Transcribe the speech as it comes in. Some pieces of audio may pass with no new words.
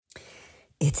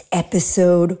It's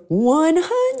episode 100.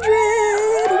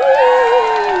 Woo!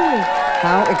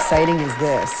 How exciting is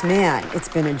this? Man, it's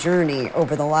been a journey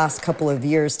over the last couple of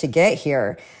years to get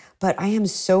here, but I am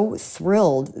so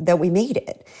thrilled that we made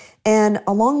it. And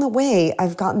along the way,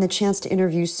 I've gotten the chance to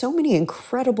interview so many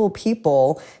incredible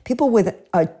people with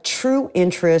a true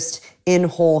interest in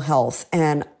whole health.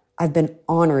 And I've been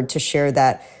honored to share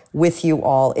that with you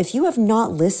all. If you have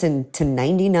not listened to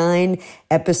 99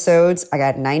 episodes, I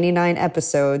got 99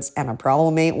 episodes and a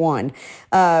problem ain't one.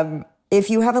 If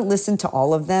you haven't listened to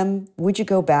all of them, would you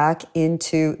go back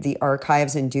into the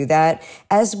archives and do that?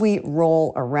 As we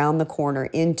roll around the corner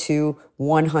into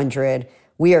 100,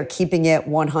 we are keeping it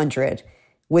 100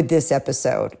 with this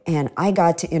episode. And I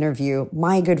got to interview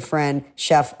my good friend,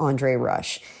 Chef Andre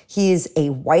Rush. He's a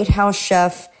White House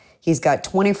chef. He's got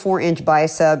 24-inch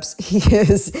biceps. He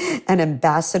is an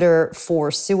ambassador for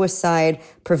suicide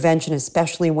prevention,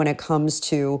 especially when it comes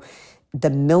to the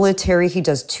military. He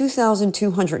does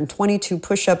 2,222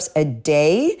 push-ups a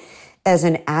day as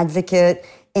an advocate,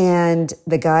 and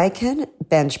the guy can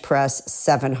bench press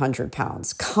 700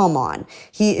 pounds. Come on.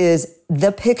 He is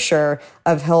the picture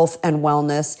of health and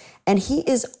wellness, and he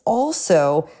is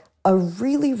also a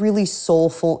really, really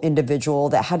soulful individual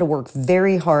that had to work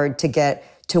very hard to get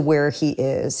to where he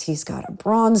is. He's got a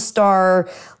Bronze Star,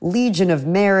 Legion of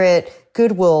Merit,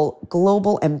 Goodwill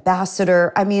Global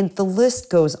Ambassador. I mean, the list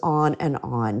goes on and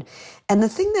on. And the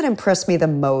thing that impressed me the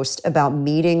most about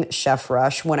meeting Chef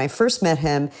Rush when I first met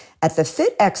him at the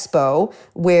Fit Expo,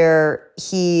 where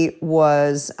he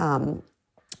was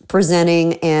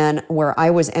presenting and where I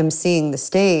was emceeing the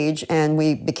stage and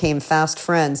we became fast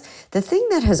friends. The thing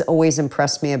that has always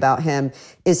impressed me about him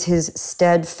is his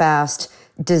steadfast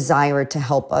desire to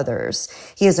help others.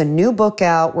 He has a new book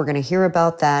out. We're going to hear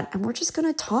about that. And we're just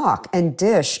going to talk and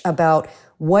dish about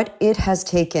what it has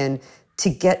taken to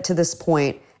get to this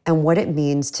point and what it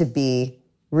means to be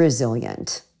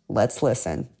resilient. Let's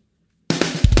listen.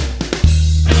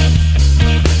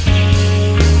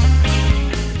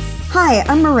 Hi,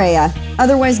 I'm Maria,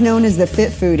 otherwise known as the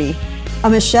Fit Foodie.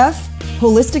 I'm a chef,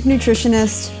 holistic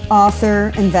nutritionist,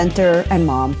 author, inventor, and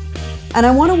mom. And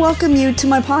I want to welcome you to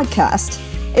my podcast.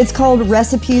 It's called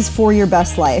Recipes for Your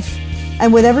Best Life.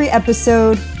 And with every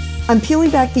episode, I'm peeling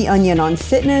back the onion on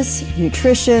fitness,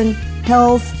 nutrition,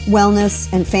 health,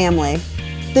 wellness, and family.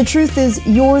 The truth is,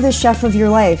 you're the chef of your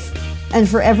life. And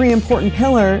for every important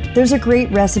pillar, there's a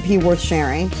great recipe worth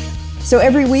sharing. So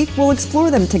every week, we'll explore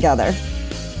them together.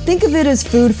 Think of it as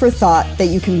food for thought that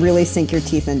you can really sink your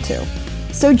teeth into.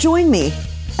 So join me,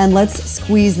 and let's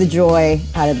squeeze the joy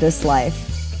out of this life.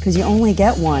 Because you only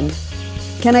get one.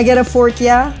 Can I get a fork,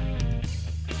 yeah?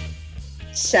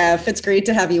 Chef, it's great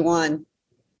to have you on.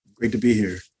 Great to be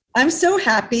here. I'm so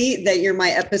happy that you're my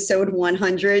episode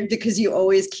 100 because you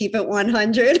always keep it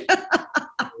 100.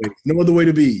 No other way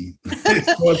to be.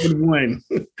 It's more than one.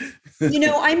 You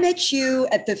know, I met you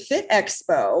at the Fit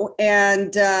Expo,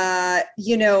 and,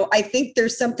 I think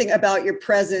there's something about your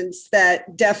presence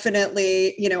that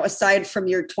definitely, aside from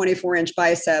your 24-inch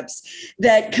biceps,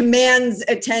 that commands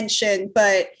attention.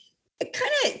 But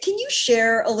can you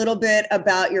share a little bit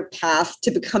about your path to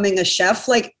becoming a chef?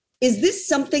 Like, is this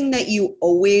something that you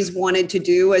always wanted to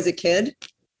do as a kid?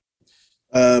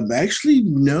 Actually,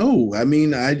 no. I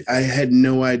mean, I had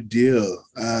no idea.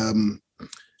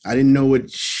 I didn't know what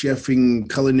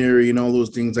chefing, culinary, and all those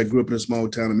things. I grew up in a small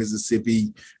town in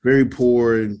Mississippi, very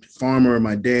poor, farmer,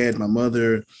 my dad, my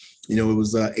mother, it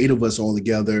was 8 of us all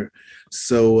together.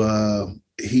 So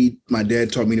my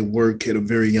dad taught me to work at a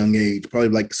very young age, probably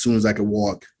like as soon as I could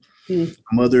walk. My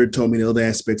mother taught me the other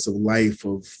aspects of life,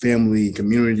 of family,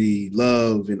 community,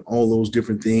 love, and all those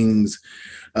different things.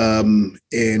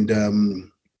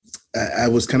 I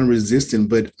was kind of resistant,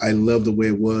 but I love the way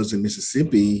it was in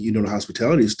Mississippi, the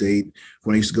hospitality state,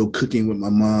 when I used to go cooking with my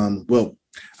mom. Well,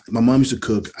 my mom used to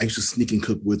cook. I used to sneak and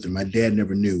cook with her. My dad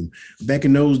never knew. Back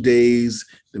in those days,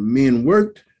 the men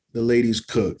worked, the ladies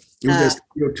cooked. It was that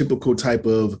stereotypical type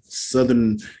of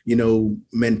Southern,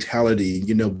 mentality.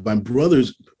 My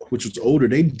brothers, which was older,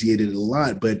 they did it a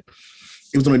lot, but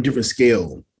it was on a different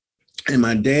scale. And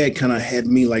my dad kind of had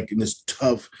me like in this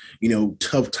tough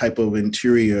type of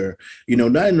interior,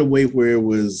 not in a way where it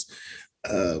was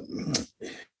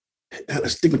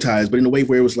stigmatized, but in a way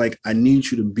where it was like, I need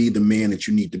you to be the man that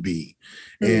you need to be.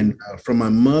 Mm-hmm. And from my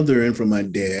mother and from my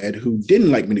dad, who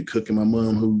didn't like me to cook, and my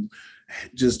mom, who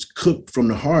just cooked from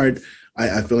the heart,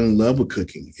 I fell in love with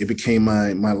cooking. It became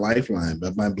my lifeline,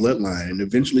 my bloodline, and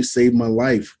eventually saved my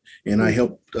life. And I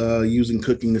helped using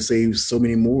cooking to save so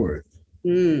many more.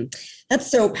 Mm,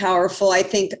 that's so powerful. I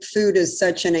think food is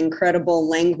such an incredible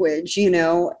language,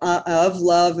 of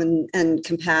love and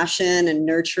compassion and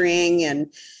nurturing.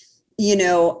 And,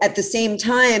 at the same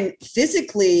time,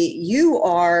 physically, you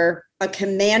are a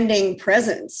commanding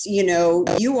presence.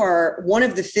 You are one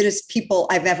of the fittest people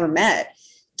I've ever met.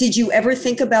 Did you ever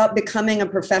think about becoming a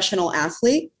professional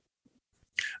athlete?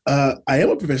 I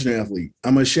am a professional athlete.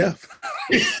 I'm a chef.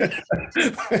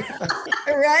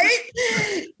 Right?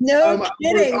 No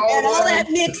kidding. And all that,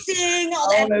 that mixing,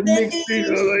 all all that that mixing.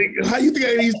 blending. Like, how you think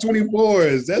I eat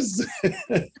 24s? That's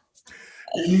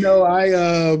no.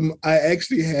 I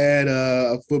actually had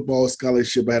a football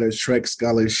scholarship. I had a track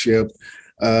scholarship,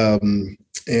 and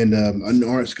an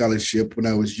art scholarship when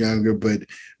I was younger. But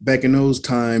back in those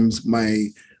times,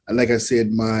 like I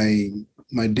said, my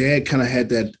dad kind of had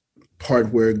that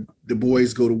part where the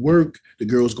boys go to work, the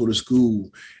girls go to school,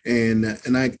 and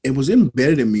I it was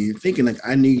embedded in me, thinking like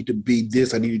I need to be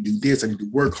this, I need to do this, I need to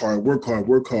work hard, work hard,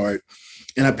 work hard,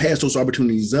 and I passed those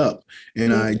opportunities up,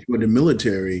 and I joined the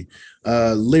military.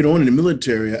 Later on in the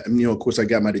military, of course, I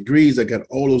got my degrees, I got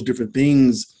all those different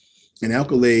things and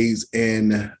accolades,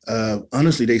 and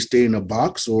honestly, they stay in a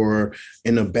box or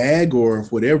in a bag or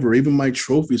whatever. Even my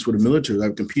trophies for the military,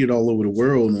 I've competed all over the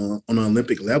world on an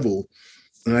Olympic level,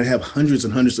 and I have hundreds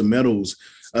and hundreds of medals,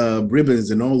 ribbons,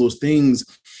 and all those things.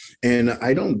 And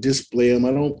I don't display them.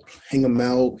 I don't hang them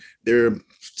out. They're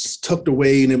tucked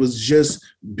away, and it was just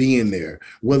being there.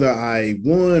 Whether I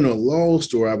won or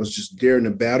lost, or I was just there in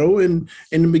the battle. And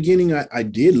in the beginning, I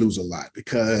did lose a lot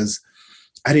because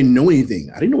I didn't know anything.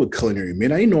 I didn't know what culinary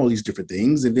meant. I didn't know all these different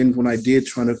things. And then when I did,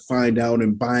 trying to find out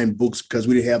and buying books, because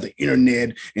we didn't have the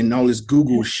internet and all this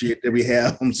Google shit that we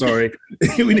have. I'm sorry.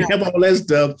 We didn't have all that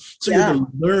stuff. So you had to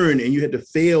learn, and you had to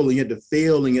fail, and you had to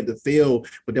fail, and you had to fail.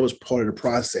 But that was part of the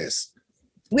process.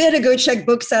 We had to go check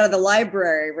books out of the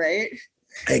library, right?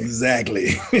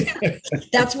 Exactly.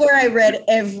 That's where I read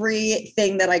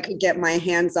everything that I could get my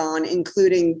hands on,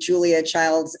 including Julia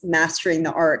Child's Mastering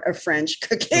the Art of French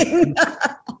Cooking.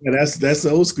 Yeah, that's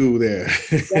old school there.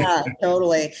 Yeah,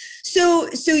 totally. So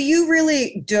you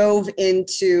really dove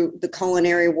into the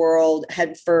culinary world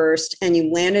head first, and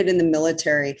you landed in the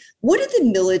military. What did the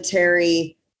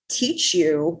military teach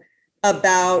you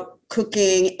about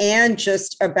cooking and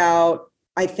just about,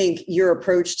 I think, your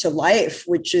approach to life,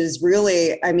 which is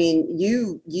really, I mean,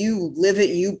 you live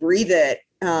it, you breathe it,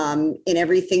 in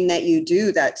everything that you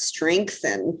do, that strength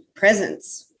and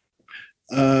presence?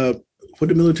 What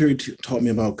the military taught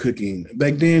me about cooking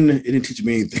back then, it didn't teach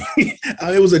me anything.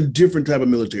 It was a different type of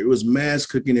military. It was mass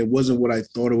cooking. It wasn't what I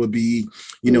thought it would be.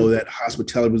 That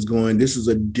hospitality was going. This is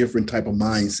a different type of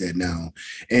mindset now.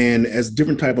 And as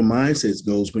different type of mindsets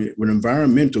goes, when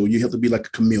environmental, you have to be like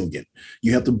a chameleon.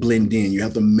 You have to blend in. You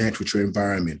have to match with your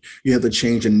environment. You have to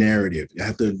change the narrative. You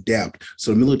have to adapt.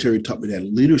 So the military taught me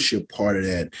that leadership part of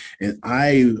that. And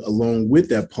I, along with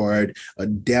that part,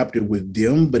 adapted with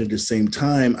them. But at the same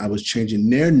time, I was changing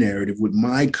their narrative with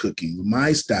my cooking, with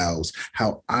my styles,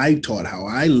 how I taught, how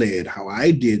I led, how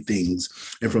I did things.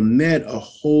 And from that, a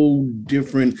whole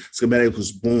different schematic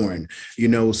was born,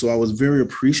 so I was very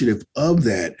appreciative of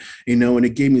that, and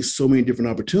it gave me so many different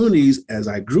opportunities. As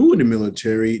I grew in the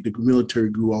military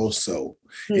grew also.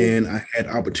 And I had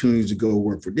opportunities to go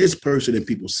work for this person, and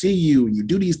people see you and you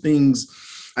do these things.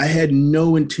 I had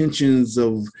no intentions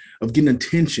of getting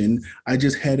attention. I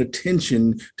just had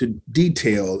attention to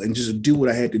detail and just do what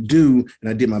I had to do. And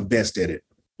I did my best at it.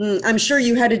 I'm sure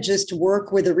you had to just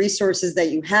work with the resources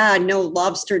that you had. No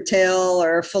lobster tail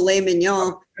or filet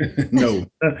mignon. No,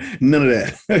 none of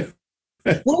that.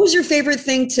 What was your favorite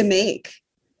thing to make?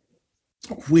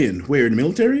 When? Where? In the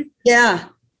military? Yeah.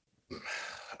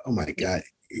 Oh my God.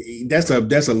 That's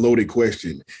a loaded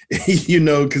question,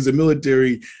 because the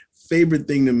military, favorite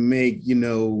thing to make, I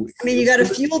mean, you got to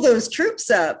fuel those troops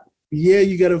up. Yeah,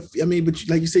 you got to, but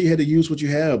like you say, you had to use what you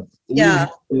have. Yeah. We have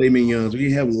filet mignons,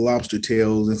 we have lobster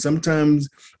tails, and sometimes,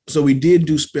 so we did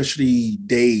do specialty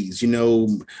days, for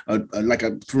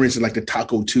instance, like the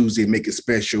Taco Tuesday, make it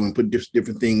special and put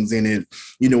different things in it,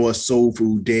 a soul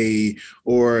food day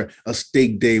or a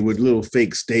steak day with little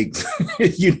fake steaks,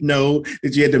 that you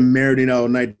had to marinate all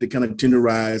night to kind of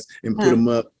tenderize and put them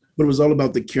up. But it was all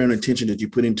about the care and attention that you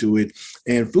put into it.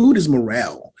 And food is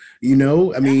morale. I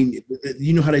mean,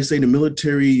 how they say the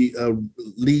military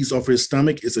leads off his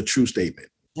stomach? It's a true statement.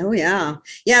 Oh, yeah.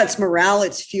 Yeah, it's morale,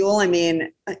 it's fuel. I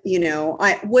mean,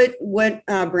 what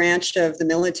branch of the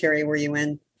military were you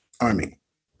in? Army.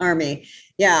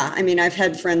 Yeah. I mean, I've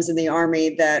had friends in the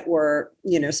Army that were,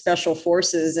 special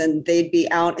forces, and they'd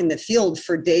be out in the field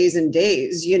for days and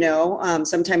days,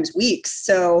 sometimes weeks.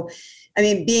 So I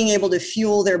mean, being able to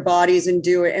fuel their bodies and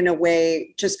do it in a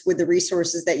way just with the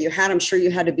resources that you had, I'm sure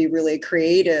you had to be really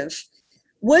creative.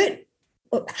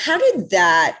 How did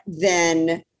that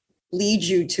then lead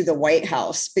you to the White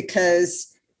House? Because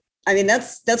I mean,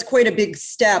 that's quite a big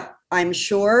step, I'm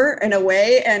sure, in a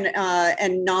way,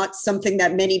 and not something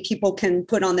that many people can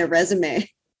put on their resume.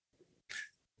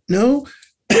 No,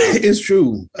 it's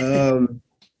true. I'll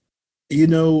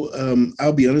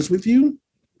be honest with you.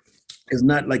 It's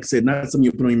not, like I said, not something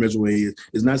you put on your resume.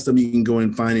 It's not something you can go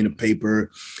and find in a paper.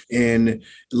 And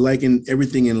like in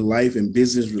everything in life and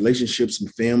business, relationships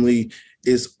and family,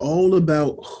 it's all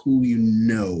about who you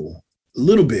know a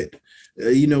little bit.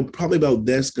 Probably about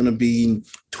that's going to be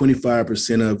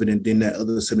 25% of it. And then that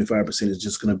other 75% is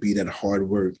just going to be that hard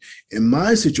work. In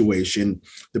my situation,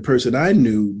 the person I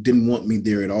knew didn't want me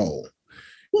there at all.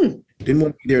 Didn't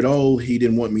want me there at all. He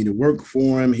didn't want me to work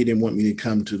for him. He didn't want me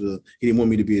to he didn't want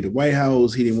me to be at the White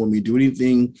House. He didn't want me to do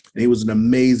anything. And he was an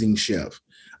amazing chef.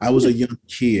 I was a young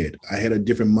kid. I had a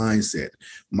different mindset.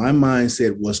 My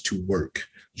mindset was to work,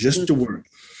 just to work.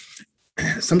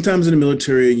 Sometimes in the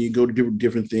military, you go to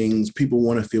different things, people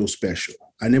want to feel special.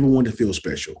 I never wanted to feel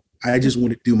special. I just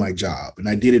wanted to do my job, and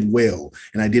I did it well,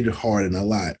 and I did it hard and a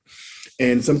lot.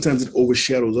 And sometimes it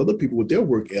overshadows other people with their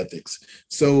work ethics.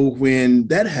 So when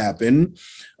that happened,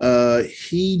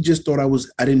 he just thought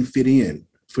I didn't fit in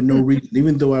for no reason.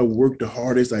 Even though I worked the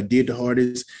hardest, I did the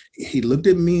hardest. He looked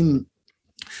at me, and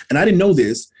I didn't know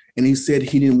this, and he said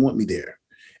he didn't want me there.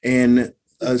 And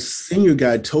a senior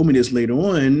guy told me this later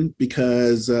on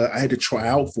because I had to try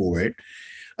out for it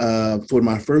for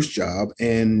my first job.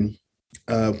 And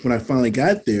when I finally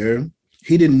got there,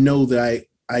 he didn't know that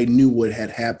I knew what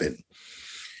had happened.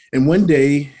 And one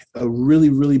day, a really,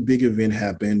 really big event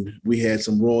happened. We had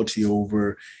some royalty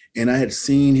over, and I had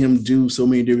seen him do so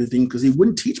many different things because he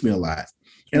wouldn't teach me a lot.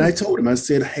 And I told him, I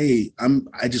said, hey, I'm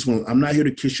not here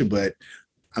to kiss your butt.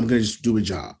 I'm going to just do a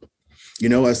job.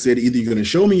 I said, either you're going to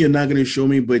show me, you're not going to show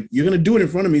me, but you're going to do it in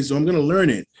front of me. So I'm going to learn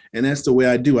it. And that's the way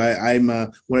I do. I'm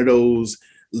one of those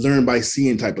learn by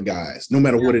seeing type of guys, no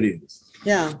matter what it is.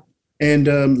 Yeah. And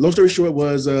long story short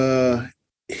was,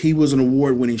 he was an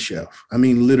award-winning chef. I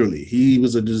mean, literally, he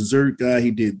was a dessert guy.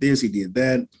 He did this, he did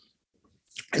that.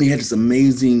 And he had this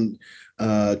amazing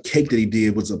cake that he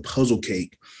did, was a puzzle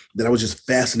cake that I was just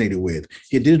fascinated with.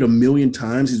 He did it a million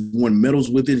times. He's won medals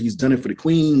with it. He's done it for the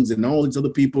Queens and all these other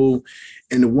people.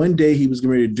 And the one day he was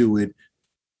getting ready to do it,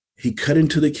 he cut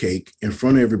into the cake in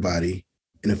front of everybody,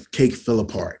 and the cake fell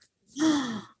apart.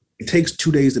 It takes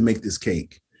 2 days to make this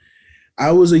cake.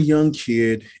 I was a young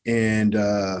kid, and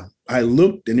I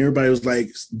looked, and everybody was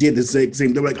like, did the same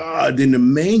thing. They're like, then the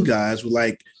main guys were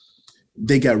like,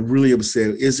 they got really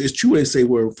upset. It's true they say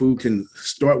where food can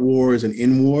start wars and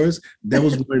end wars. That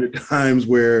was one of the times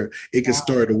where it could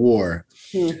start a war.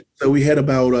 So we had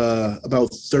about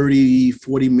 30,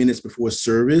 40 minutes before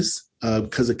service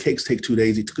because the cakes take 2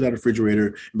 days. He took it out of the refrigerator.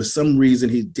 And for some reason,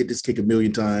 he did this cake a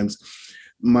million times.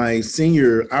 Our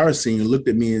senior looked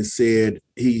at me and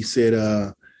he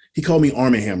called me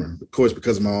Arm & Hammer, of course,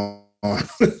 because of my arm,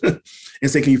 and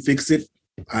said, can you fix it?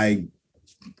 I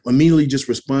immediately just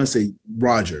respond, say,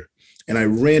 Roger. And I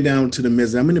ran down to the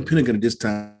mess. I'm in the Pentagon at this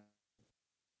time.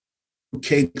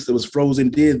 Cakes that was frozen,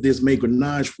 did this, make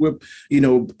ganache, whip,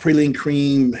 praline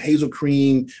cream, hazel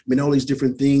cream, all these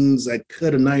different things. I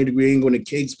cut a 90-degree angle on the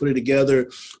cakes, put it together,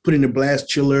 put it in a blast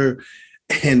chiller.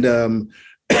 And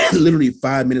literally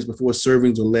 5 minutes before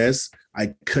servings or less,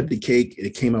 I cut the cake.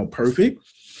 It came out perfect.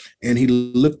 And he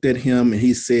looked at him and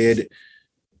he said,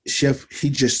 Chef,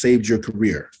 he just saved your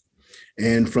career.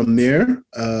 And from there,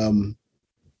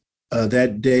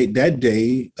 that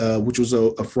day, which was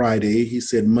a Friday, he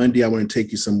said, Monday, I want to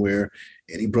take you somewhere.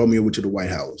 And he brought me over to the White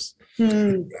House.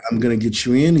 I'm going to get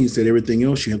you in. He said, everything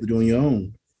else you have to do on your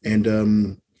own. And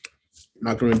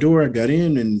knocked on the door, I got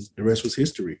in, and the rest was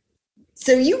history.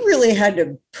 So you really had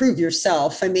to prove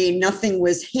yourself. I mean, nothing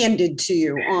was handed to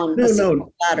you on a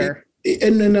platter.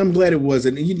 And I'm glad it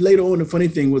wasn't. And later on, the funny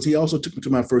thing was he also took me to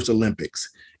my first Olympics.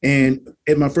 And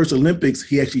at my first Olympics,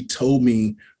 he actually told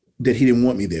me that he didn't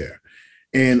want me there.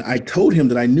 And I told him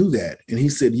that I knew that. And he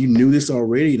said, you knew this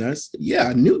already? And I said, yeah,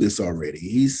 I knew this already.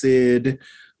 He said,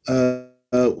 so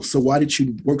why did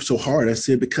you work so hard? I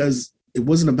said, because it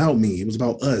wasn't about me. It was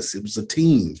about us. It was a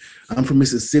team. I'm from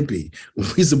Mississippi.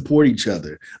 We support each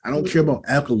other. I don't care about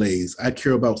accolades. I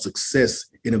care about success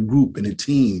in a group, in a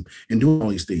team, and doing all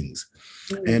these things.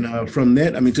 And from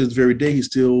that, to this very day, he's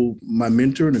still my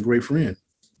mentor and a great friend.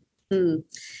 Do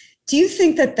you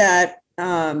think that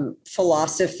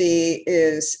philosophy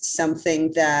is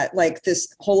something that, like, this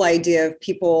whole idea of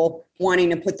people wanting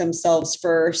to put themselves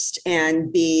first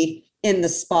and be in the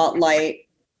spotlight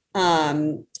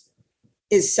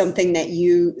is something that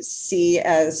you see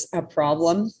as a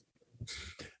problem?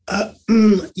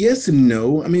 Yes and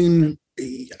no. I mean,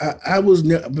 I was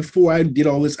before I did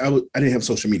all this. I didn't have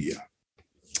social media.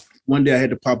 One day I had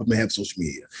to pop up and have social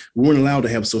media. We weren't allowed to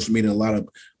have social media in a lot of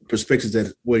perspectives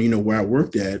that where I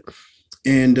worked at,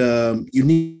 and you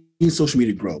need social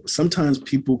media to grow. But sometimes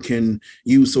people can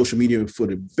use social media for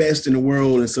the best in the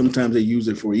world, and sometimes they use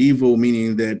it for evil,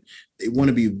 meaning that they want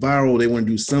to be viral, they want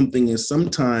to do something, and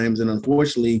sometimes, and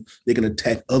unfortunately, they can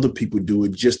attack other people who do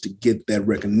it just to get that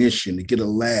recognition, to get a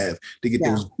laugh, to get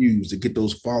those views, to get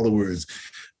those followers.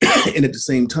 And at the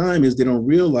same time, is they don't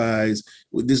realize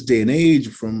with this day and age,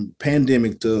 from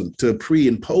pandemic to pre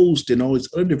and post and all these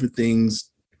other different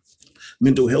things,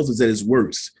 mental health is at its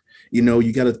worst.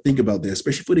 You got to think about that,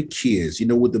 especially for the kids,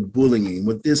 with the bullying,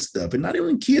 with this stuff, and not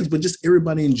even kids, but just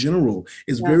everybody in general.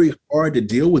 It's very hard to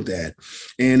deal with that.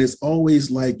 And it's always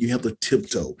like you have to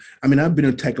tiptoe. I mean, I've been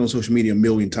attacked on social media a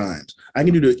million times. I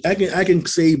can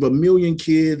save a million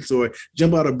kids or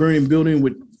jump out of a burning building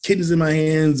with kittens in my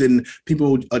hands, and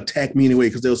people attack me anyway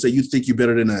because they'll say, you think you're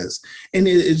better than us. And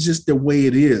it's just the way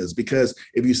it is, because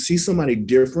if you see somebody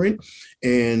different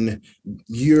and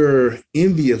you're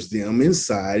envious of them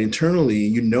inside, internally,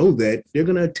 you know that they're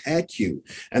going to attack you.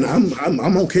 And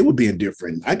I'm okay with being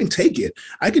different. I can take it.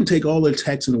 I can take all the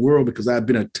attacks in the world because I've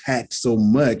been attacked so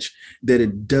much that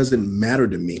it doesn't matter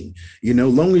to me.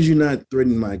 Long as you're not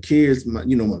threatening my kids, my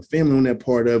family on that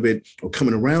part of it, or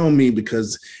coming around me,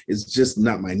 because it's just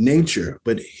not my nature.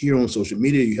 But here on social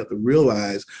media, you have to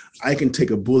realize I can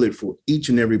take a bullet for each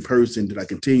and every person that I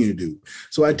continue to do.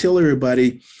 So I tell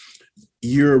everybody,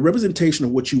 you're a representation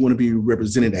of what you want to be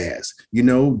represented as.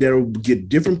 That'll get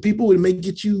different people. It may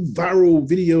get you viral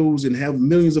videos and have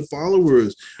millions of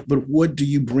followers, but what do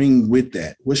you bring with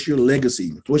that? What's your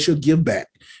legacy? What's your give back?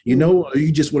 Are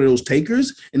you just one of those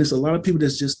takers? And it's a lot of people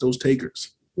that's just those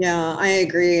takers. Yeah, I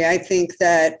agree. I think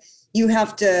that you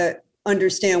have to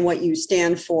understand what you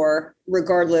stand for,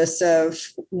 regardless of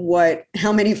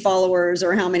how many followers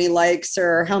or how many likes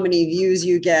or how many views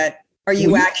you get. Are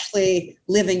you actually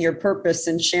living your purpose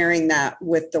and sharing that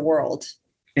with the world?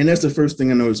 And that's the first thing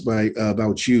I noticed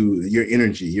about you, your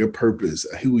energy, your purpose,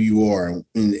 who you are,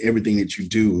 and everything that you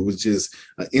do. It was just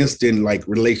an instant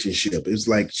relationship. It's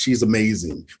like, she's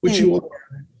amazing, which you are.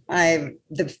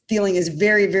 The feeling is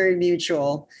very, very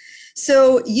mutual.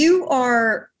 So you've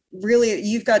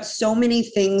got so many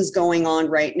things going on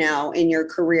right now in your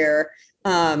career.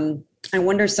 I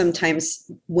wonder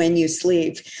sometimes when you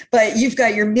sleep, but you've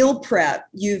got your meal prep,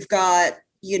 you've got,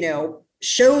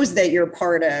 shows that you're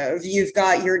part of, you've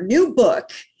got your new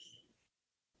book.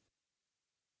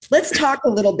 Let's talk a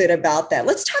little bit about that.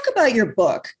 Let's talk about your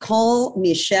book, Call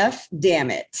Me Chef, Damn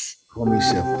It. Call Me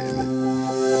Chef, Damn It.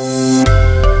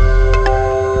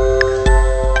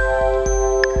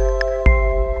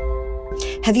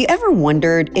 Have you ever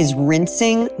wondered, is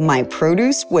rinsing my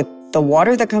produce with the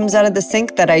water that comes out of the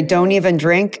sink that I don't even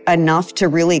drink enough to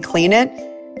really clean it?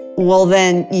 Well,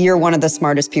 then you're one of the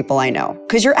smartest people I know,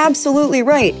 because you're absolutely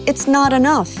right. It's not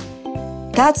enough.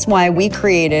 That's why we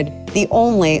created the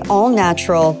only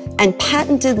all-natural and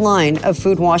patented line of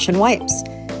food wash and wipes,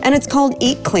 and it's called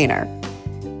Eat Cleaner.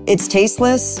 It's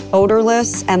tasteless,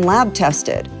 odorless, and lab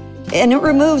tested, and it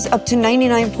removes up to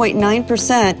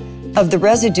 99.9% of the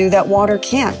residue that water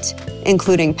can't,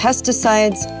 including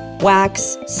pesticides,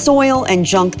 wax, soil, and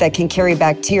junk that can carry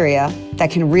bacteria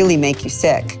that can really make you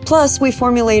sick. Plus, we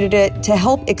formulated it to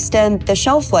help extend the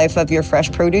shelf life of your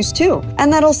fresh produce too,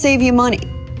 and that'll save you money.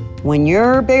 When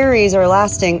your berries are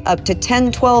lasting up to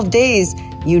 10-12 days,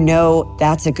 you know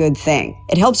that's a good thing.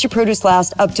 It helps your produce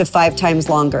last up to 5 times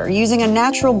longer using a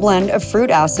natural blend of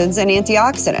fruit acids and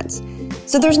antioxidants.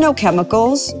 So there's no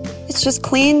chemicals. It's just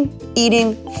clean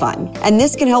eating fun. And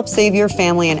this can help save your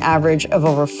family an average of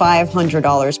over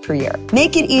 $500 per year.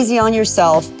 Make it easy on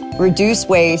yourself, reduce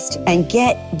waste, and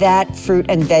get that fruit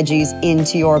and veggies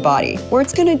into your body, where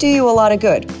it's gonna do you a lot of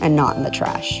good and not in the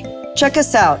trash. Check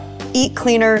us out,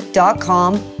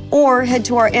 eatcleaner.com, or head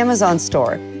to our Amazon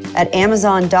store at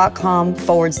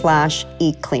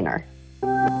amazon.com/eatcleaner.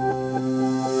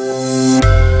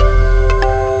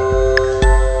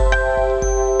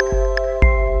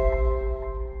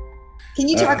 Can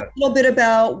you talk a little bit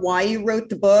about why you wrote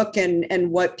the book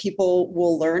and what people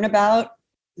will learn about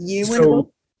you in the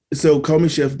book? So Call Me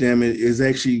Chef, Damn It is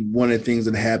actually one of the things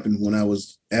that happened when I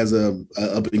was as a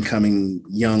up-and-coming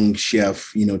young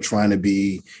chef, trying to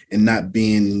be and not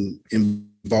being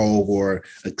involved or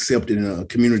accepted in a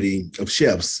community of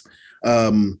chefs.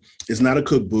 It's not a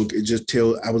cookbook. It just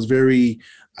I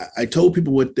told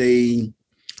people what they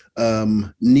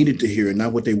needed to hear,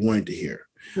 not what they wanted to hear.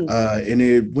 Hmm. And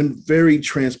it went very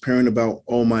transparent about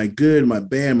all my good, my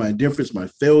bad, my difference, my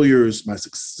failures, my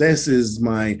successes,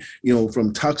 my,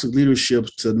 from toxic leadership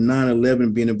to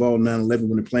 9/11, being involved in 9/11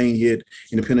 when the plane hit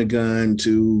in the Pentagon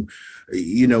to,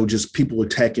 just people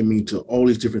attacking me to all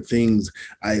these different things.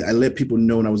 I let people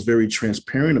know, and I was very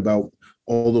transparent about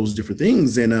all those different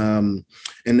things. And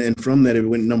from that, it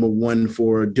went number one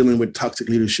for dealing with toxic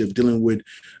leadership,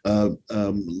 uh,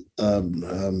 um,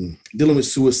 dealing with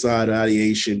suicide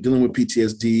ideation, dealing with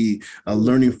PTSD,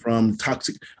 learning from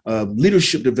toxic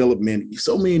leadership development,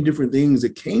 so many different things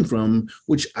that came from,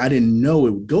 which I didn't know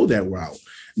it would go that route.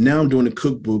 Now I'm doing a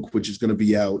cookbook, which is going to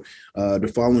be out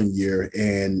the following year.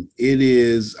 And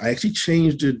I actually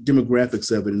changed the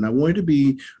demographics of it. And I wanted to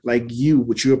be like you,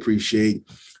 which you appreciate.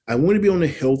 I want to be on the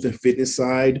health and fitness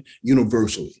side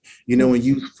universally, and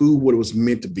use food what it was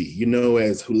meant to be,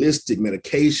 as holistic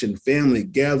medication, family,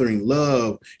 gathering,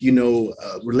 love,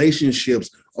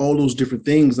 relationships, all those different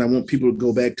things. I want people to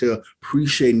go back to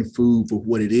appreciating food for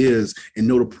what it is and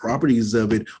know the properties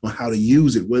of it on how to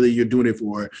use it, whether you're doing it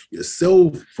for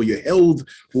yourself, for your health,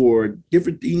 for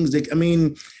different things.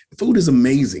 Food is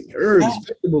amazing. Herbs,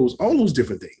 vegetables, all those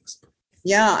different things.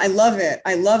 Yeah, I love it.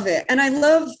 I love it. And I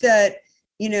love that,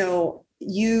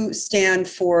 you stand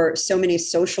for so many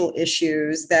social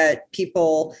issues that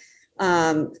people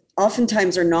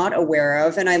oftentimes are not aware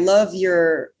of. And I love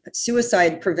your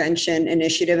suicide prevention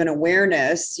initiative and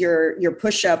awareness, your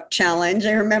push-up challenge.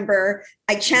 I remember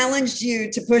I challenged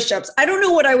you to push-ups. I don't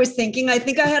know what I was thinking. I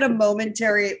think I had a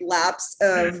momentary lapse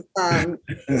of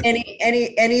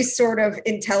any sort of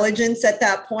intelligence at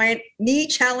that point. Me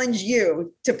challenge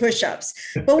you to push-ups.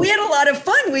 But we had a lot of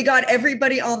fun. We got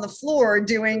everybody on the floor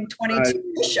doing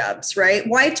 22 push-ups, right?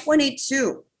 Why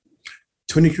 22?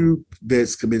 22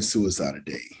 vets commit suicide a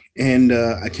day. And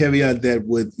I caveat that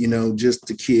with, just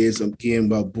the kids, again,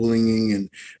 about bullying and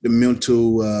the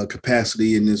mental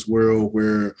capacity in this world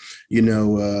where,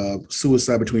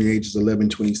 suicide between the ages 11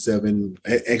 and 27,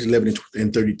 actually 11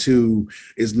 and 32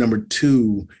 is number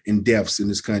 2 in deaths in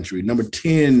this country, number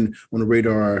 10 on the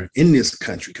radar in this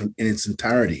country in its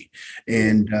entirety.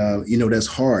 And, that's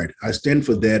hard. I stand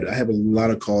for that. I have a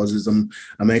lot of causes. I'm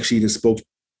actually the spokesperson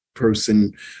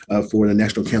for the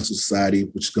National Cancer Society,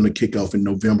 which is going to kick off in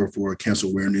November for Cancer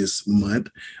Awareness Month.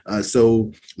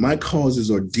 So my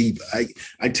causes are deep.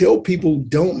 I tell people,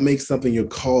 don't make something your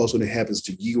cause when it happens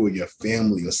to you or your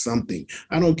family or something.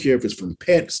 I don't care if it's from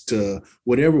pets to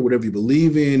whatever you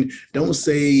believe in. Don't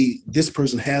say this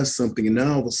person has something and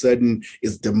now all of a sudden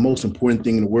it's the most important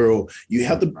thing in the world. You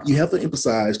have to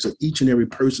emphasize to each and every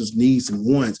person's needs and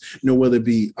wants, whether it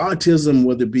be autism,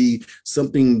 whether it be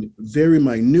something very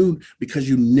minute, because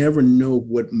you never know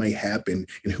what may happen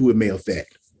and who it may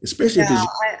affect, especially if it's.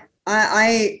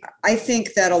 I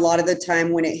think that a lot of the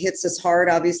time when it hits us hard,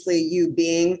 obviously you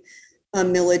being a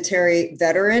military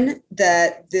veteran,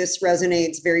 that this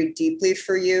resonates very deeply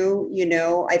for you.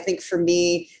 I think for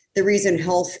me, the reason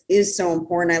health is so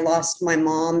important, I lost my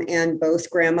mom and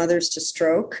both grandmothers to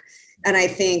stroke. And I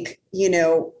think,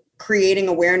 creating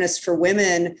awareness for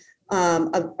women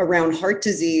around heart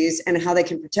disease and how they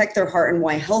can protect their heart and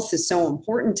why health is so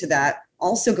important to that.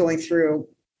 Also going through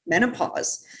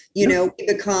menopause, we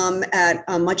become at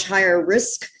a much higher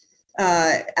risk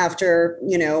after,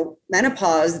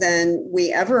 menopause than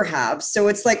we ever have. So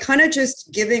it's like kind of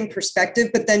just giving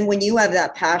perspective. But then when you have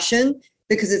that passion,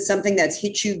 because it's something that's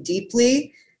hit you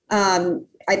deeply,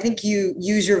 I think you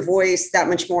use your voice that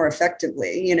much more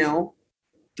effectively,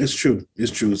 It's true.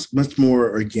 It's much more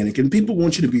organic. And people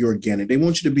want you to be organic. They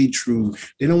want you to be true.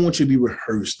 They don't want you to be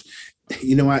rehearsed.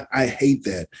 I hate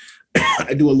that.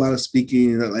 I do a lot of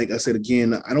speaking. Like I said,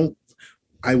 again,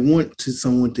 I want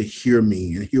someone to hear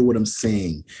me and hear what I'm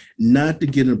saying, not to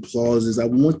get applauses. I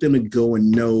want them to go and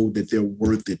know that they're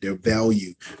worth it, their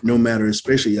value, no matter,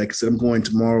 especially, like I said, I'm going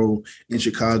tomorrow in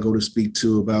Chicago to speak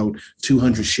to about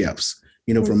 200 chefs.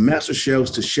 From master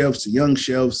chefs to young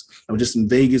chefs. I was just in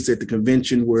Vegas at the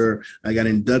convention where I got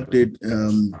inducted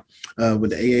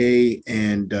with the AA,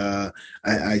 and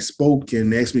I spoke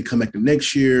and they asked me to come back the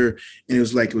next year. And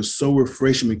it was so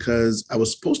refreshing because I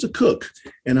was supposed to cook.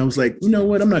 And I was like, you know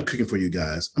what? I'm not cooking for you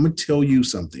guys. I'm going to tell you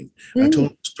something. I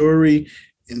told a story.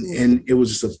 And it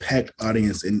was just a packed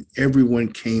audience, and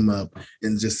everyone came up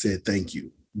and just said, thank you.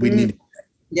 We need.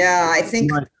 Yeah, I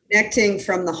think connecting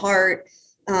from the heart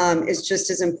is just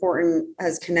as important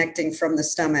as connecting from the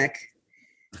stomach.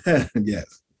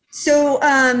 Yes. So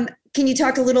can you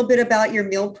talk a little bit about your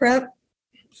meal prep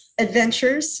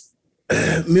adventures?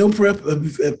 Meal prep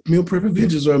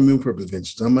adventures are meal prep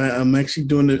adventures. I'm actually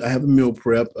doing it. I have a meal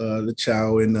prep, the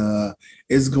chow, and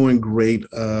it's going great.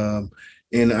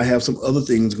 And I have some other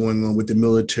things going on with the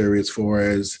military as far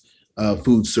as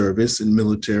food service and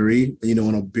military,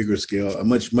 on a bigger scale, a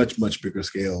much bigger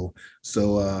scale.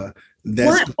 So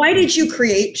that's Why did you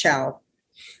create Chow?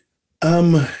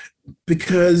 um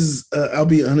because I'll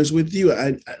be honest with you,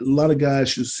 a lot of guys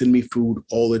should send me food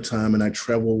all the time, and I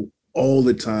travel all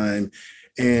the time,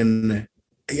 and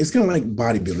it's kind of like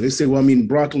bodybuilding. They say, well, I mean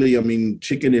broccoli, I mean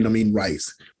chicken, and I mean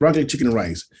rice, broccoli, chicken, and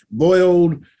rice,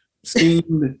 boiled,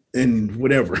 steamed, and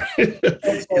whatever.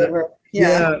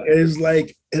 Yeah. It's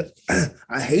like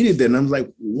I hated that, and I'm like,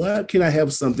 why can I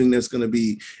have something that's going to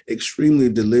be extremely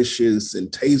delicious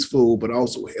and tasteful, but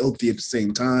also healthy at the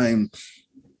same time?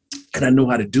 And I know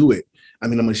how to do it. I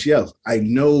mean, I'm a chef. I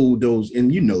know those,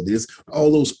 and you know this,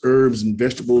 all those herbs and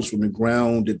vegetables from the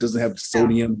ground that doesn't have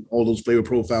sodium, all those flavor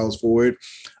profiles for it.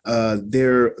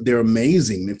 They're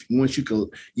amazing. If once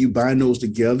you bind those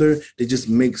together, they just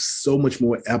make so much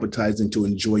more appetizing to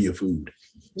enjoy your food.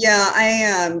 Yeah,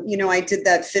 I did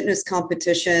that fitness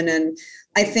competition, and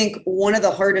I think one of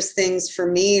the hardest things for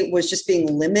me was just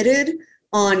being limited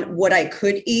on what I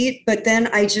could eat. But then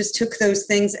I just took those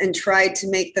things and tried to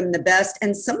make them the best.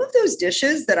 And some of those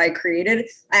dishes that I created,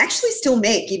 I actually still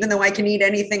make, even though I can eat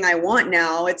anything I want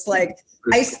now. It's like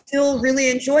I still really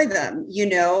enjoy them,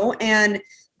 And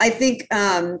I think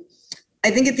at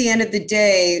the end of the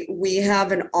day, we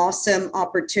have an awesome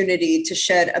opportunity to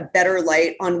shed a better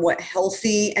light on what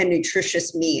healthy and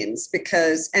nutritious means,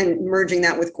 and merging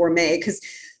that with gourmet, because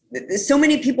so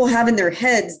many people have in their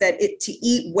heads that to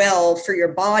eat well for your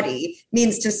body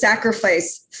means to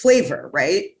sacrifice flavor,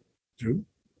 right? True.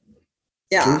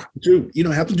 Yeah. True. You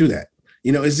don't have to do that.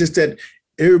 It's just that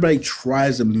everybody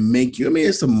tries to make you. I mean,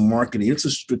 it's a marketing, it's a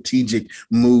strategic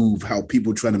move how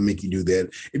people try to make you do that.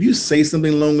 If you say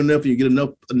something long enough and you get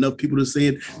enough people to say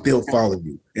it, they'll follow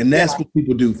you. And that's what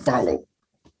people do, follow.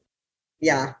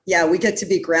 Yeah. Yeah. We get to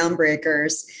be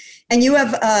groundbreakers. And you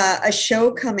have a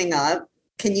show coming up.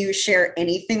 Can you share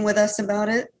anything with us about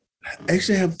it?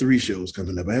 Actually, I have 3 shows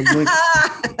coming up. I have one.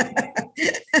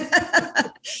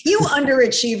 You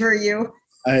underachiever, you.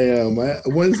 I am.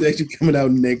 One's actually coming out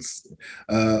next,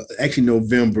 actually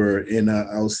November, and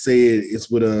I'll say it's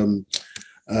with the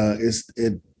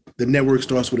network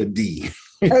starts with a D.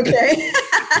 Okay.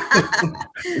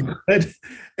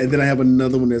 And then I have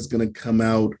another one that's going to come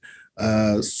out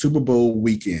Super Bowl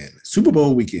weekend. Super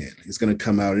Bowl weekend is going to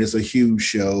come out, and it's a huge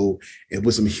show and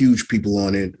with some huge people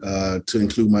on it, to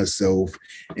include myself.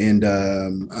 And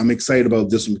I'm excited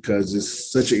about this one because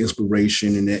it's such an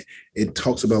inspiration, and it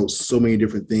talks about so many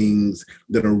different things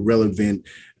that are relevant.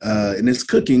 And it's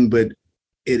cooking, but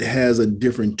it has a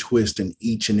different twist in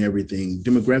each and everything.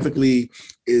 Demographically,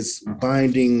 it's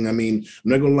binding. I mean,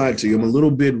 I'm not going to lie to you. I'm a little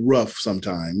bit rough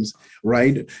sometimes,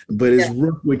 right? But it's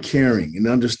rough with caring and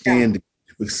understanding.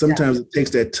 Because sometimes it takes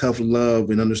that tough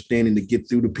love and understanding to get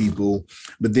through to people,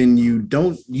 but then you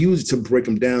don't use it to break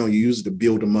them down. You use it to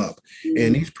build them up. Mm-hmm.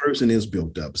 And each person is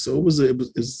built up. So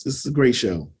it's a great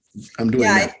show. I'm doing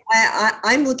that.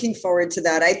 I'm looking forward to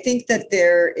that. I think that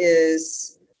there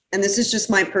is, and this is just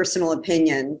my personal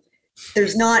opinion,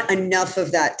 there's not enough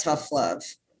of that tough love.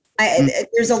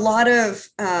 There's a lot of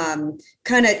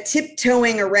kind of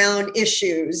tiptoeing around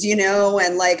issues,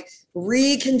 and like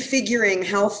reconfiguring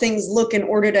how things look in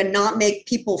order to not make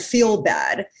people feel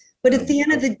bad. But at the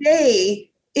end of the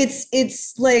day,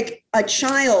 it's like a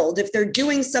child. If they're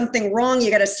doing something wrong,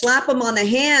 you got to slap them on the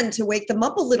hand to wake them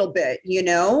up a little bit,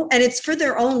 and it's for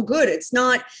their own good. It's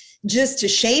not just to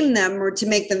shame them or to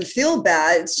make them feel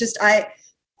bad. It's just,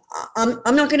 I'm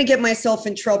not going to get myself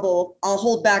in trouble. I'll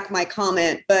hold back my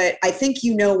comment, but I think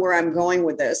you know where I'm going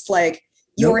with this. Like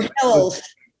your health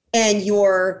and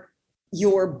your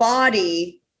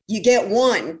body, you get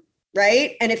one,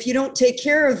 right? And if you don't take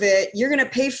care of it, you're going to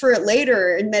pay for it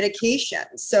later in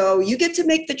medication. So you get to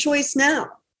make the choice now.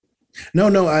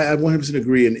 No, I 100%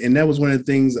 agree. And that was one of the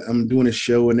things. I'm doing a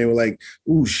show and they were like,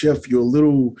 "Ooh, chef, you're a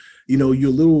little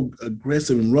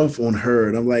aggressive and rough on her."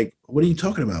 And I'm like, "What are you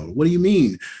talking about? What do you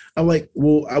mean?" I'm like,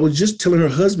 "Well, I was just telling her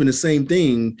husband the same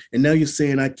thing. And now you're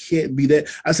saying I can't be that."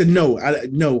 I said, "No,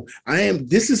 I am.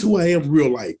 This is who I am real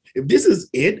life. If this is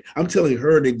it, I'm telling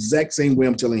her the exact same way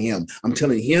I'm telling him. I'm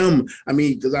telling him, I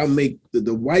mean, because I'll make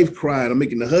the wife cry. I'm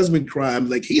making the husband cry. I'm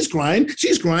like, he's crying,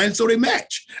 she's crying. So they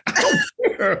match." I don't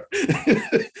care.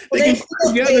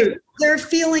 They're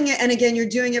feeling it. And again, you're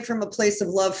doing it from a place of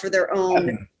love for their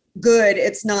own good.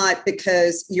 It's not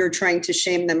because you're trying to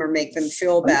shame them or make them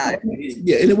feel bad.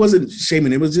 Yeah, and it wasn't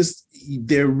shaming. It was just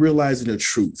they're realizing the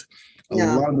truth. a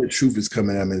Yeah. lot of the truth is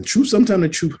coming out. And the truth, sometimes the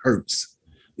truth hurts,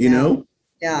 you Yeah. know?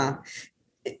 Yeah.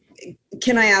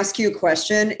 Can I ask you a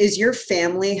question? Is your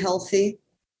family healthy?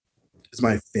 Is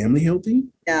my family healthy?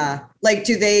 Yeah. Like,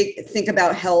 do they think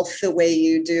about health the way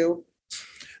you do?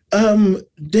 They, Being from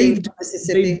they,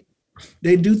 Mississippi?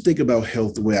 they do think about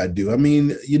health the way I do. I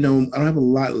mean, I don't have a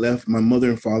lot left. My mother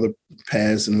and father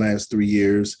passed in the last 3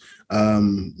 years.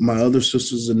 My other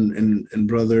sisters and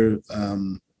brother,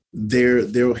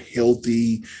 they're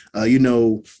healthy.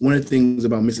 One of the things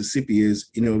about Mississippi is,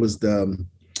 it was the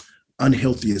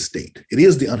unhealthiest state. It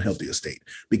is the unhealthiest state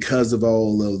because of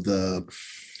all of the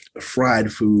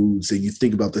fried foods, and you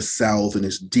think about the South and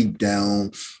it's deep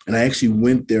down. And I actually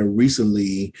went there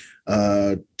recently,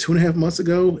 2.5 months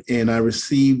ago, and I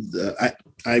received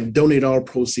I donate all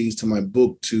proceeds to my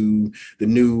book to the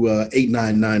new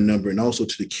 899 number, and also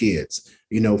to the kids,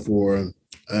 for and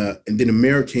then the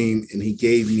mayor came and he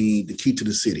gave me the key to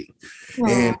the city. Wow.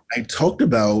 And I talked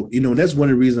about, that's one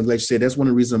of the reasons, like you said, that's one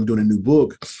of the reasons I'm doing a new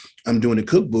book. I'm doing a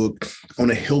cookbook on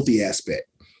a healthy aspect.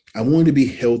 I wanted to be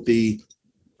healthy.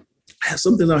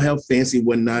 Something I have fancy,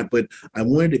 whatnot, but I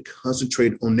wanted to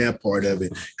concentrate on that part of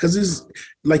it, because it's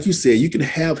like you said, you can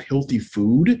have healthy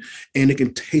food and it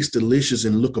can taste delicious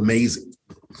and look amazing.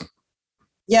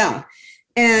 Yeah.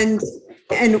 And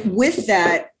with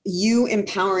that, you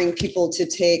empowering people to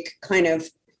take kind of,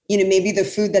 maybe the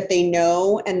food that they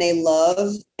know and they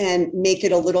love and make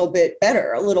it a little bit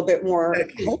better, a little bit more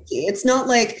healthy. It's not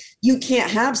like you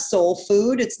can't have soul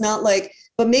food. It's not like,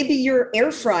 but maybe you're air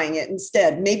frying it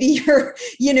instead. Maybe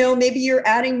you're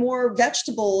adding more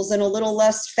vegetables and a little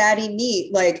less fatty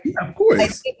meat. Like, yeah, of course. I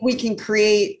think we can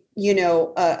create,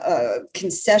 a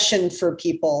concession for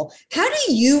people. How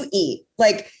do you eat?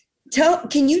 Like,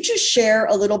 can you just share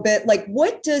a little bit? Like,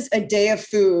 what does a day of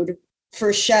food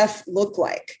for Chef look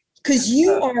like? Because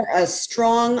you are a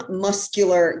strong,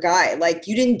 muscular guy. Like,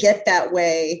 you didn't get that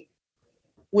way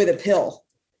with a pill.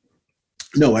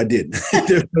 No, I didn't.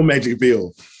 There's no magic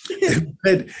pill.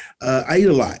 But I eat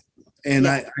a lot. And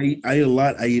yeah. I eat a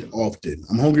lot. I eat often.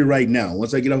 I'm hungry right now.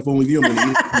 Once I get off the phone with you, I'm going to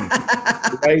eat.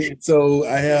 Right? So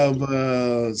I have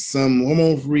some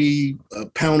hormone-free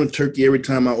pound of turkey every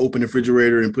time I open the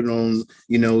refrigerator and put it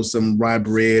on, some rye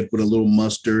bread with a little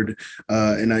mustard.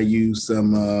 And I use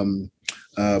some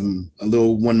a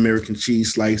little one American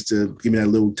cheese slice to give me that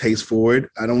little taste for it.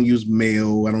 I don't use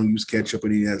mayo. I don't use ketchup or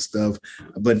any of that stuff,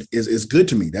 but it's good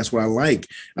to me. That's what I like.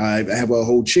 I have a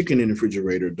whole chicken in the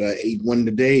refrigerator. I ate one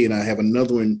today, and I have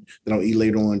another one that I'll eat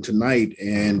later on tonight.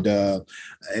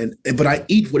 But I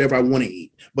eat whatever I want to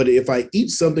eat. But if I eat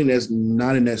something that's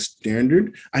not in that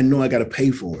standard, I know I got to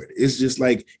pay for it. It's just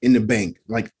like in the bank.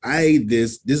 Like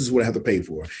this is what I have to pay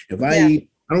for. If I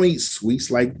don't eat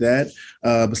sweets like that,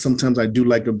 but sometimes I do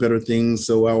like the better things.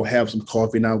 So I'll have some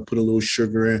coffee and I'll put a little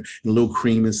sugar and a little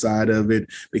cream inside of it,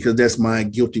 because that's my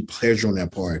guilty pleasure on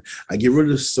that part. I get rid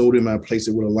of the sodium. I replace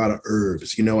it with a lot of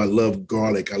herbs. I love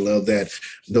garlic. I love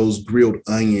those grilled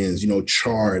onions,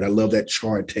 chard. I love that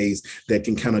chard taste that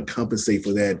can kind of compensate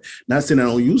for that. Not saying I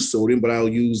don't use sodium, but I'll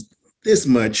use this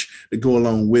much to go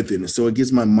along with it. And so it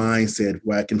gives my mindset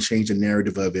where I can change the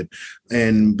narrative of it.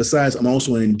 And besides, I'm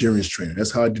also an endurance trainer. That's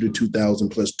how I do the 2,000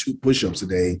 plus 2 push-ups a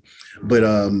day. But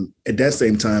at that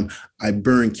same time, I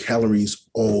burn calories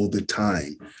all the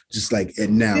time, just like at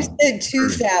now. You said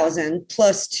 2,000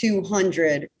 plus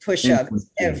 200 push-ups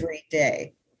every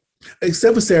day.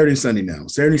 Except for Saturday and Sunday now.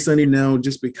 Saturday and Sunday now,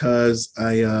 just because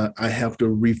I have to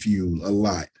refuel a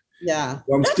lot. Yeah.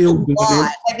 So I'm still doing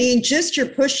it. I mean, just your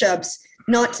push-ups,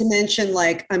 not to mention,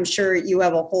 like, I'm sure you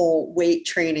have a whole weight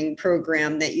training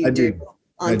program that you do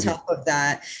on top of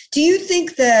that. Do you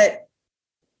think that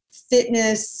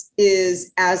fitness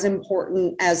is as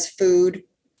important as food?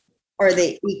 Are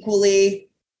they equally?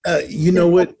 You know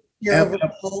what?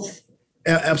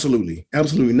 Absolutely.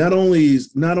 Not only,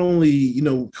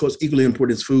 of course, equally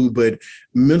important as food, but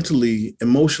mentally,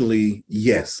 emotionally,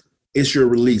 yes. It's your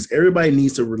release. Everybody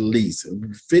needs to release.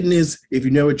 Fitness, if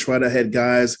you never tried, I had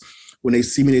guys, when they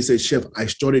see me, they say, Chef, I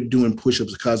started doing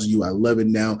push-ups because of you. I love it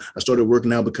now. I started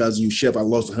working out because of you. Chef, I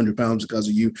lost 100 pounds because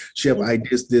of you. Chef, I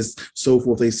did this, so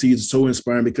forth. They see it's so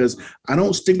inspiring, because I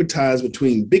don't stigmatize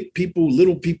between big people,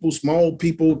 little people, small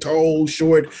people, tall,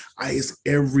 short. It's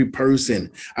every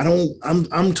person.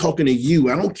 I'm talking to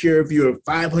you. I don't care if you're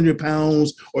 500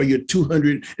 pounds or you're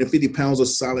 250 pounds of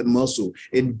solid muscle.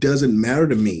 It doesn't matter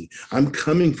to me. I'm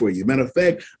coming for you. Matter of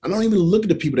fact, I don't even look at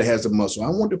the people that has the muscle. I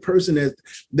want the person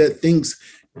that thinks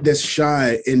that's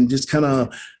shy and just kind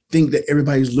of think that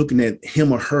everybody's looking at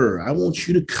him or her. I want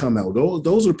you to come out.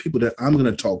 Those are people that I'm going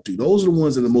to talk to. Those are the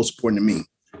ones that are the most important to me.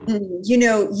 You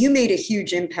know, you made a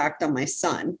huge impact on my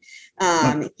son.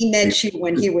 He met you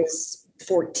when he was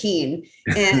 14,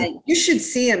 and you should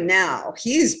see him now.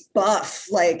 He's buff,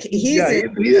 like he's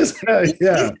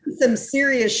in some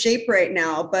serious shape right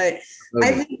now. But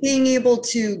I think being able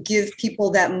to give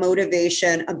people that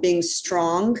motivation of being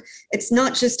strong, it's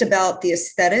not just about the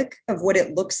aesthetic of what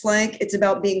it looks like. It's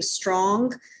about being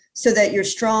strong so that you're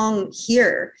strong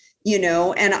here. You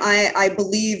know, and I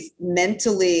believe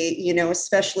mentally, you know,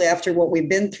 especially after what we've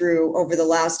been through over the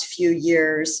last few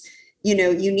years, you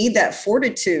know, you need that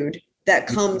fortitude that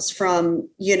comes from,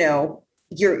 you know,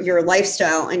 your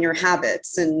lifestyle and your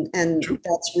habits. And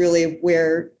that's really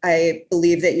where I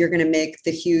believe that you're going to make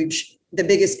the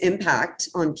biggest impact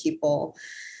on people.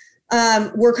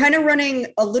 We're kind of running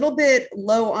a little bit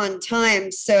low on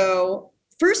time. So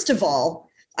first of all,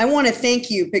 I want to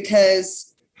thank you because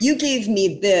you gave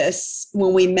me this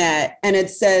when we met, and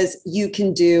it says, you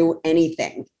can do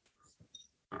anything.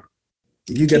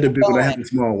 You got the big one, I have the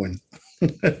small one.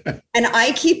 And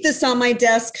I keep this on my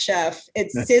desk, Chef.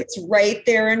 It sits right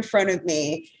there in front of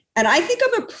me. And I think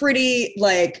I'm a pretty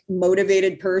like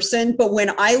motivated person, but when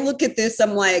I look at this,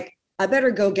 I'm like, I better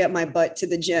go get my butt to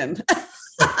the gym.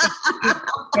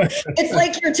 It's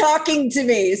like you're talking to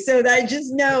me. So I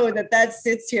just know that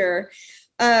sits here.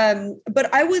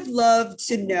 But I would love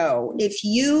to know if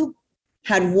you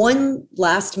had one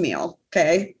last meal,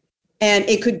 okay, and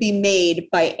it could be made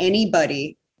by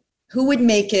anybody, who would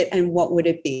make it and what would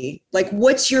it be? Like,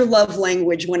 what's your love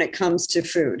language when it comes to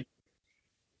food?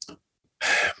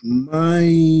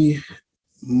 Mine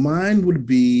would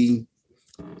be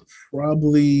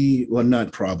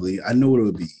not probably, I know what it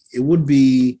would be. It would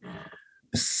be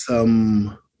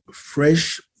some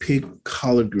fresh picked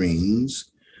collard greens.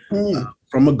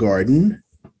 From a garden,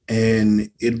 and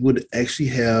it would actually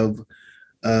have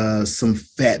some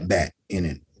fat back in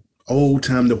it. Old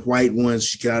time, the white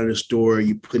ones you get out of the store,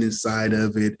 you put inside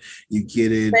of it, you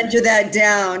get it. Render that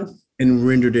down. And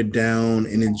rendered it down,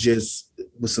 and it just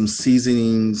with some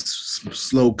seasonings,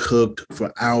 slow cooked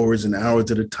for hours and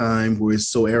hours at a time, where it's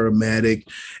so aromatic,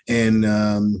 and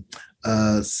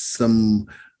some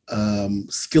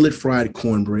skillet fried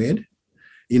cornbread.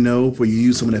 You know, where you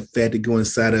use some of that fat to go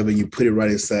inside of it, and you put it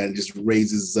right inside and just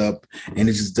raises up, and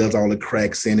it just does all the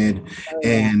cracks in it.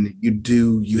 And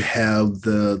you have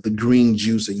the green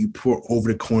juice that you pour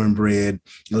over the cornbread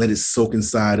and let it soak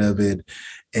inside of it.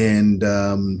 And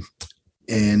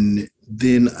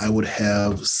then I would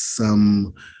have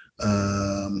some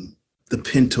the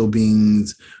pinto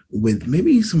beans with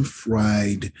maybe some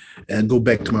fried, and go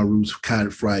back to my roots, kind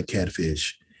of fried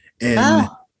catfish. And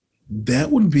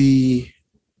that would be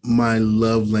my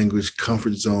love language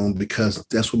comfort zone, because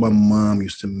that's what my mom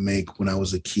used to make when I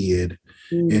was a kid.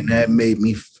 And that made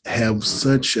me have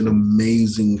such an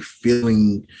amazing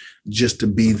feeling just to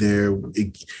be there.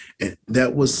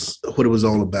 That was what it was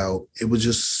all about. It was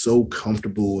just so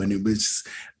comfortable, and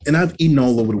and I've eaten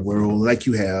all over the world like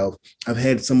you have. I've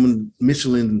had some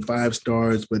Michelin and 5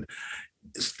 stars, but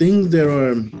things that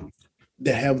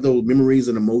have those memories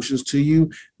and emotions to you,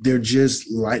 they're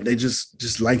just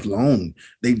lifelong.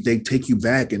 They take you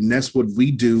back. And that's what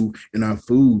we do in our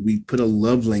food. We put a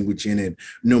love language in it,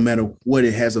 no matter what,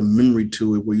 it has a memory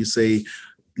to it, where you say,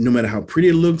 no matter how pretty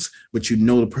it looks, but you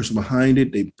know the person behind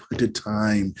it, they put the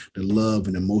time, the love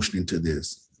and emotion into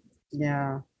this.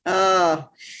 Yeah.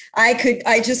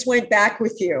 I just went back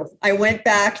with you. I went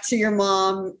back to your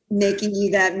mom making you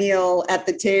that meal at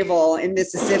the table in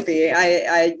Mississippi.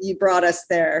 You brought us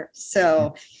there.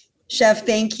 So, Chef,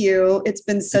 thank you. It's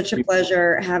been such a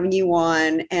pleasure having you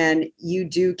on, and you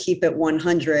do keep it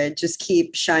 100. Just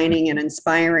keep shining and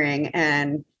inspiring.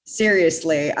 And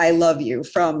seriously, I love you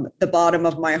from the bottom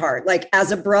of my heart. Like,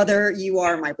 as a brother, you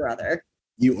are my brother.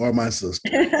 You are my sister,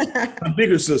 my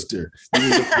bigger sister.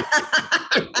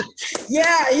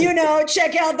 Yeah,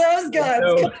 check out those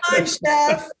guns. Come on,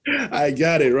 Chef. I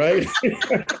got it, right?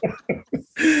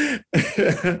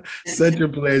 Such a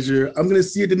pleasure. I'm going to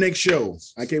see you at the next show.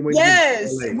 I can't wait.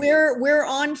 Yes, we're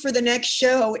on for the next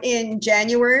show in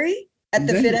January at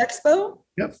the Fit Expo.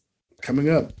 Yep,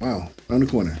 coming up. Wow, around the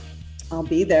corner. I'll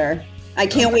be there. I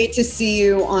can't wait to see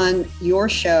you on your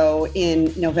show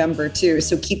in November too.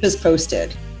 So keep us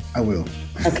posted. I will.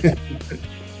 Okay.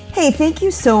 Hey, thank you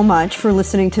so much for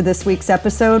listening to this week's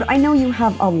episode. I know you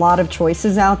have a lot of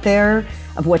choices out there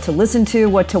of what to listen to,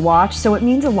 what to watch. So it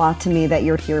means a lot to me that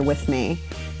you're here with me.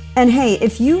 And hey,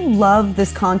 if you love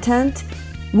this content,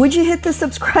 would you hit the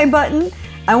subscribe button?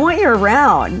 I want you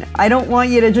around. I don't want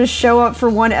you to just show up for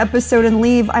one episode and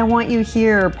leave. I want you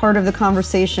here, part of the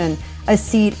conversation, a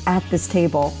seat at this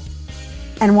table.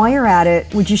 And while you're at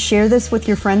it, would you share this with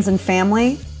your friends and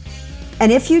family?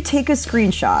 And if you take a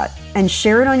screenshot and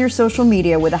share it on your social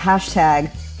media with a hashtag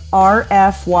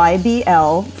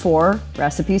RFYBL for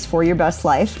Recipes for Your Best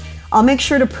Life, I'll make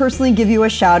sure to personally give you a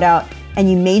shout out, and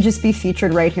you may just be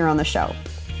featured right here on the show.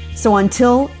 So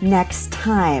until next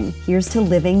time, here's to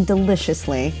living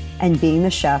deliciously and being the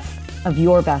chef of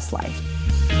your best life.